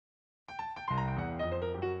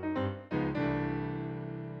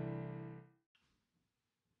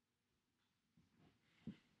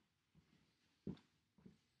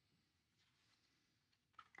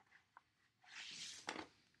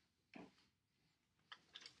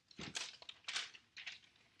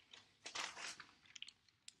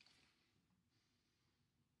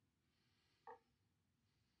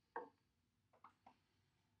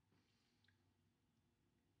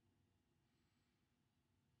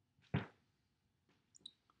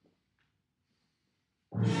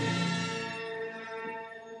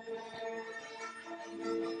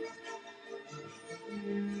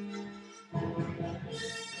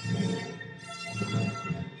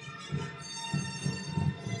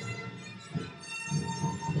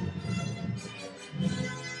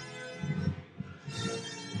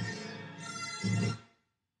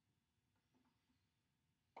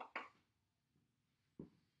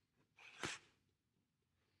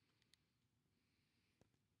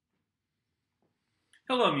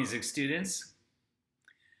Hello, music students.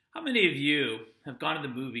 How many of you have gone to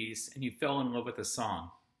the movies and you fell in love with a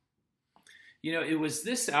song? You know, it was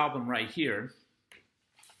this album right here,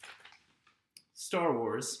 Star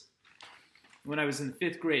Wars, when I was in the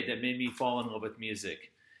fifth grade that made me fall in love with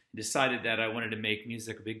music and decided that I wanted to make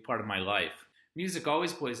music a big part of my life. Music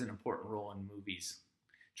always plays an important role in movies.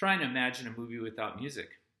 Try and imagine a movie without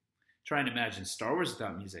music. Try and imagine Star Wars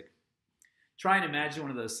without music. Try and imagine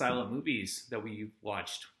one of those silent movies that we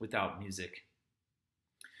watched without music.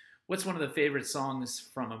 What's one of the favorite songs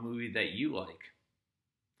from a movie that you like?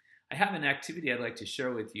 I have an activity I'd like to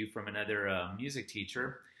share with you from another music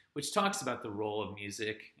teacher, which talks about the role of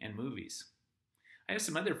music and movies. I have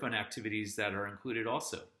some other fun activities that are included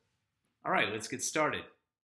also. All right, let's get started.